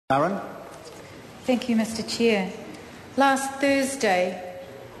Thank you, Mr. Chair. Last Thursday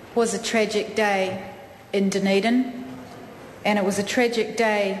was a tragic day in Dunedin, and it was a tragic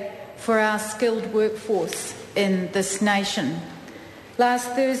day for our skilled workforce in this nation.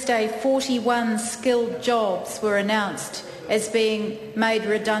 Last Thursday, 41 skilled jobs were announced as being made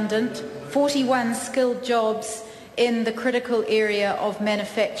redundant, 41 skilled jobs in the critical area of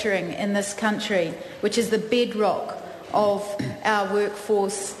manufacturing in this country, which is the bedrock of our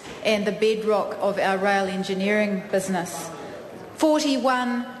workforce and the bedrock of our rail engineering business.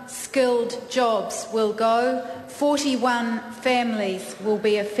 41 skilled jobs will go, 41 families will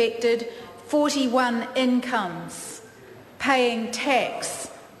be affected, 41 incomes paying tax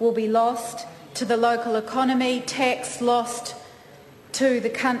will be lost to the local economy, tax lost to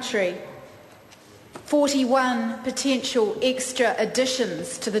the country. 41 potential extra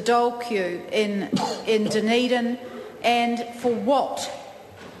additions to the dole queue in Dunedin, and for what?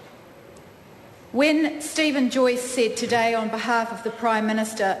 When Stephen Joyce said today on behalf of the Prime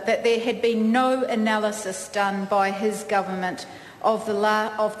Minister that there had been no analysis done by his government of the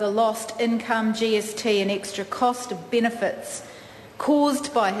lost income, GST and extra cost of benefits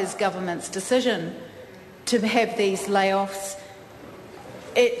caused by his government's decision to have these layoffs,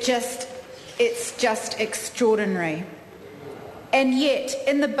 it's just extraordinary. And yet,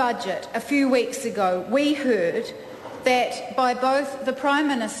 in the budget a few weeks ago, we heard that by both the Prime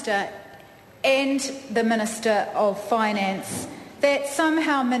Minister and the Minister of Finance that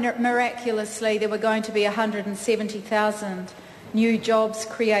somehow miraculously there were going to be 170,000 new jobs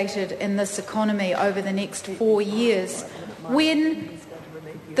created in this economy over the next 4 years, when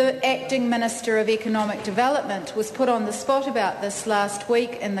the Acting Minister of Economic Development was put on the spot about this last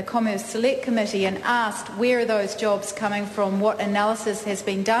week in the Commerce Select Committee and asked where are those jobs coming from, what analysis has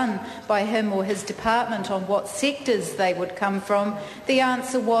been done by him or his department on what sectors they would come from, the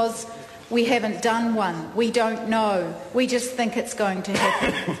answer was, we haven't done one, we don't know, we just think it's going to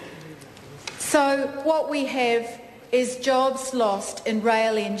happen. So what we have is jobs lost in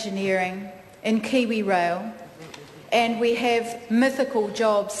rail engineering, in Kiwi Rail, and we have mythical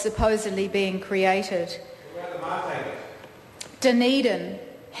jobs supposedly being created. Dunedin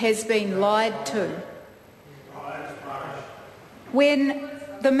has been lied to. When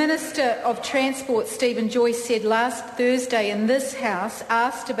the Minister of Transport, Stephen Joyce, said last Thursday in this House,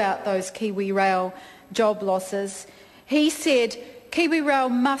 asked about those Kiwi Rail job losses, he said Kiwi Rail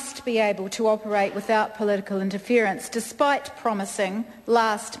must be able to operate without political interference, despite promising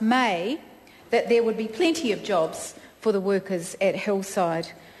last May that there would be plenty of jobs for the workers at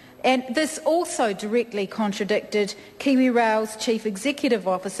Hillside. And this also directly contradicted Kiwi Rail's Chief Executive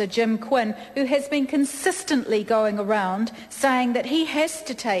Officer, Jim Quinn, who has been consistently going around saying that he has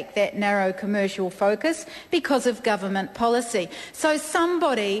to take that narrow commercial focus because of government policy. So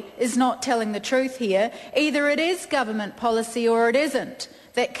somebody is not telling the truth here. Either it is government policy or it isn't,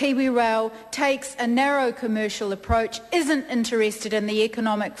 that Kiwi Rail takes a narrow commercial approach, isn't interested in the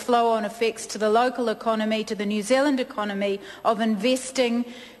economic flow-on effects to the local economy, to the New Zealand economy, of investing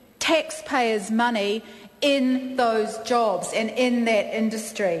taxpayers' money in those jobs and in that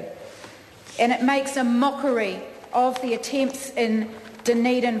industry. And it makes a mockery of the attempts in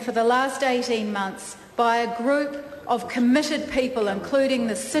Dunedin for the last 18 months by a group of committed people, including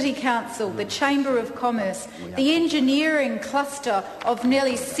the City Council, the Chamber of Commerce, the engineering cluster of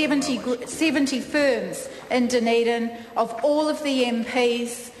nearly 70 firms in Dunedin, of all of the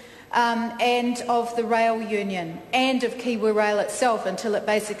MPs, and of the rail union and of Kiwi Rail itself until it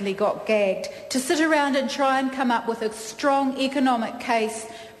basically got gagged, to sit around and try and come up with a strong economic case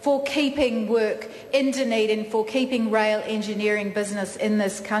for keeping work in Dunedin, for keeping rail engineering business in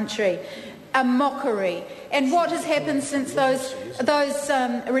this country. A mockery. And what has happened since those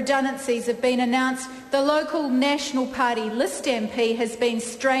redundancies have been announced? The local National Party list MP has been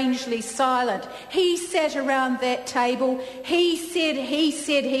strangely silent. He sat around that table. He said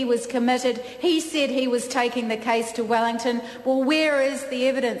he was committed. He said he was taking the case to Wellington. Well, where is the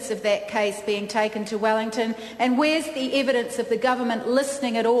evidence of that case being taken to Wellington? And where's the evidence of the government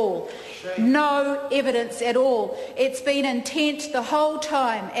listening at all? No evidence at all. It's been intent the whole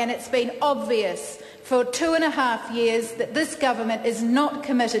time, and it's been obvious for 2.5 years that this government is not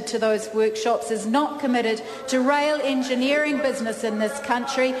committed to those workshops, is not committed to rail engineering business in this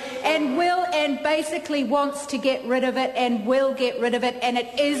country, and basically wants to get rid of it and will get rid of it, and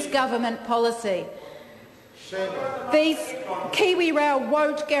it is government policy. These Kiwi Rail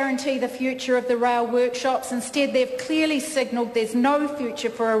won't guarantee the future of the rail workshops. Instead, they've clearly signalled there's no future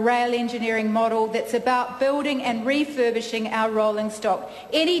for a rail engineering model that's about building and refurbishing our rolling stock.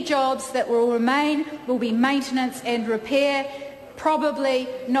 Any jobs that will remain will be maintenance and repair, probably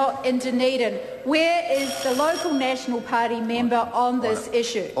not in Dunedin. Where is the local National Party member on this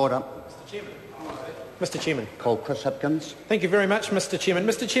issue? Order. Mr Chairman. Call Chris Hipkins. Thank you very much, Mr Chairman.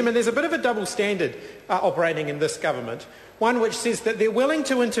 Mr Chairman, there's a bit of a double standard operating in this government, one which says that they're willing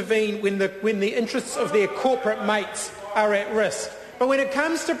to intervene when the interests of their corporate mates are at risk. But when it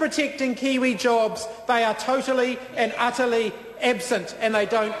comes to protecting Kiwi jobs, they are totally and utterly absent and they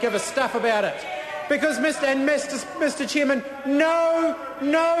don't give a stuff about it. Because, Mr Chairman,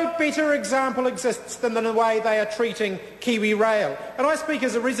 no better example exists than the way they are treating Kiwi Rail. And I speak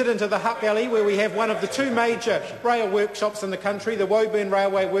as a resident of the Hutt Valley, where we have one of the two major rail workshops in the country, the Woburn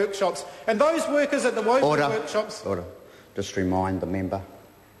Railway Workshops. And those workers at the Woburn workshops... Order. Just remind the member.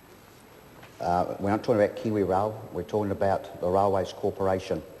 We're not talking about Kiwi Rail, we're talking about the Railways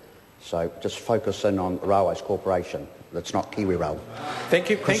Corporation. So just focus in on the Railways Corporation. That's not Kiwi Rail. Thank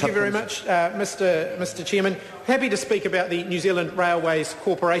you very much, Mr Chairman. Happy to speak about the New Zealand Railways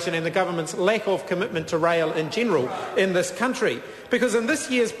Corporation and the government's lack of commitment to rail in general in this country. Because in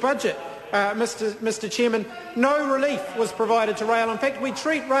this year's budget, Mr Chairman, no relief was provided to rail. In fact, we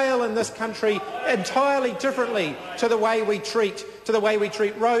treat rail in this country entirely differently to the way we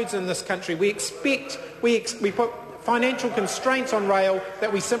treat roads in this country. We put financial constraints on rail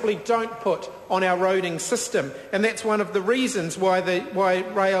that we simply don't put on our roading system, and that's one of the reasons why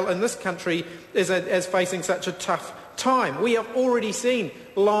rail in this country is facing such a tough time. We have already seen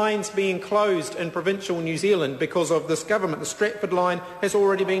lines being closed in provincial New Zealand because of this government. The Stratford line has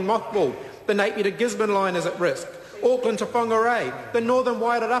already been mothballed. The Napier to Gisborne line is at risk. Auckland to Whangarei, the Northern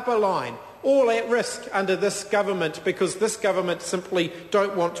Wairarapa line, all at risk under this government because this government simply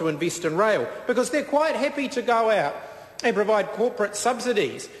don't want to invest in rail, because they're quite happy to go out and provide corporate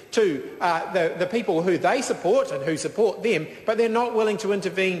subsidies to the people who they support and who support them, but they're not willing to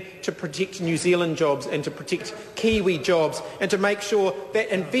intervene to protect New Zealand jobs and to protect Kiwi jobs and to make sure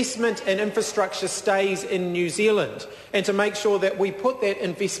that investment and infrastructure stays in New Zealand and to make sure that we put that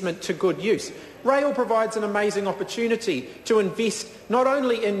investment to good use. Rail provides an amazing opportunity to invest not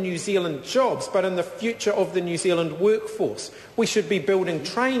only in New Zealand jobs but in the future of the New Zealand workforce. We should be building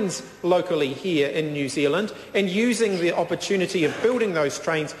trains locally here in New Zealand and using the opportunity of building those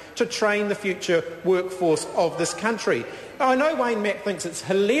trains to train the future workforce of this country. Now, I know Wayne Mack thinks it's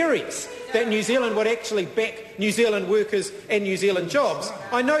hilarious that New Zealand would actually back New Zealand workers and New Zealand jobs.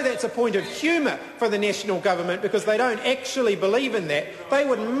 I know that's a point of humour for the national government because they don't actually believe in that. They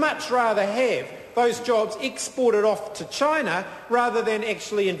would much rather have those jobs exported off to China rather than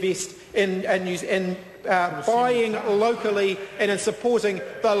actually invest in buying locally and in supporting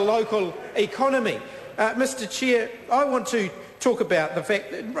the local economy. Mr Chair, I want to talk about the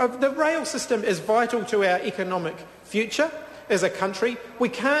fact that the rail system is vital to our economic future as a country. We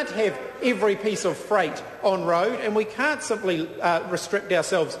can't have every piece of freight on road, and we can't simply restrict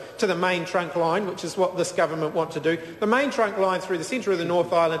ourselves to the main trunk line, which is what this government wants to do. The main trunk line through the centre of the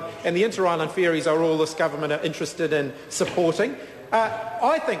North Island and the inter-island ferries are all this government are interested in supporting.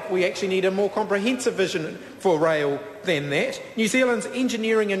 I think we actually need a more comprehensive vision for rail than that. New Zealand's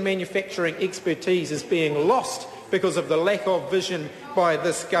engineering and manufacturing expertise is being lost because of the lack of vision by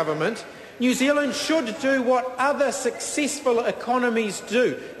this government. New Zealand should do what other successful economies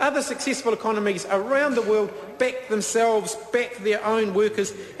do. Other successful economies around the world back themselves, back their own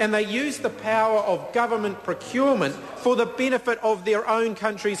workers, and they use the power of government procurement for the benefit of their own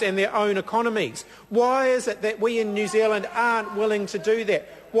countries and their own economies. Why is it that we in New Zealand aren't willing to do that?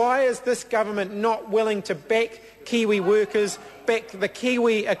 Why is this government not willing to back Kiwi workers, back the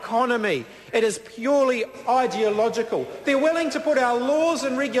Kiwi economy? It is purely ideological. They're willing to put our laws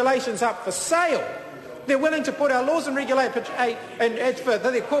and regulations up for sale. They're willing to put our laws and regulations for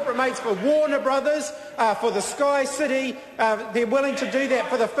their corporate mates, for Warner Brothers, for the Sky City. They're willing to do that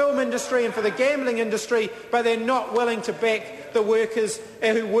for the film industry and for the gambling industry, but they're not willing to back the workers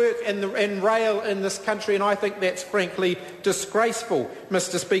who work in rail in this country, and I think that's frankly disgraceful,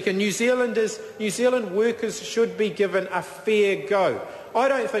 Mr Speaker. New Zealand workers should be given a fair go. I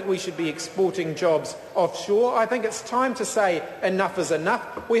don't think we should be exporting jobs offshore. I think it's time to say enough is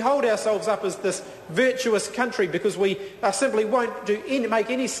enough. We hold ourselves up as this virtuous country because we simply won't make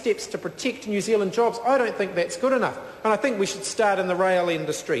any steps to protect New Zealand jobs. I don't think that's good enough. And I think we should start in the rail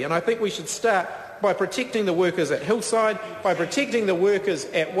industry. And I think we should start by protecting the workers at Hillside, by protecting the workers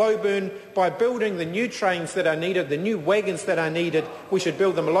at Woburn, by building the new trains that are needed, the new wagons that are needed. We should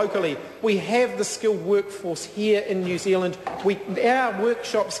build them locally. We have the skilled workforce here in New Zealand. Our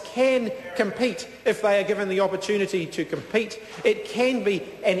workshops can compete if they are given the opportunity to compete. It can be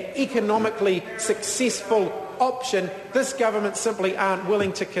an economically successful option. This government simply aren't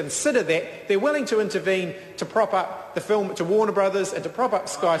willing to consider that. They're willing to intervene to prop up the film, to Warner Brothers and to prop up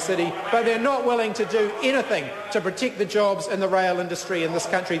Sky City, but they're not willing to do anything to protect the jobs in the rail industry in this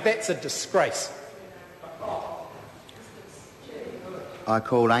country. That's a disgrace. I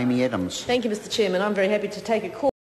call Amy Adams. Thank you, Mr Chairman. I'm very happy to take a call.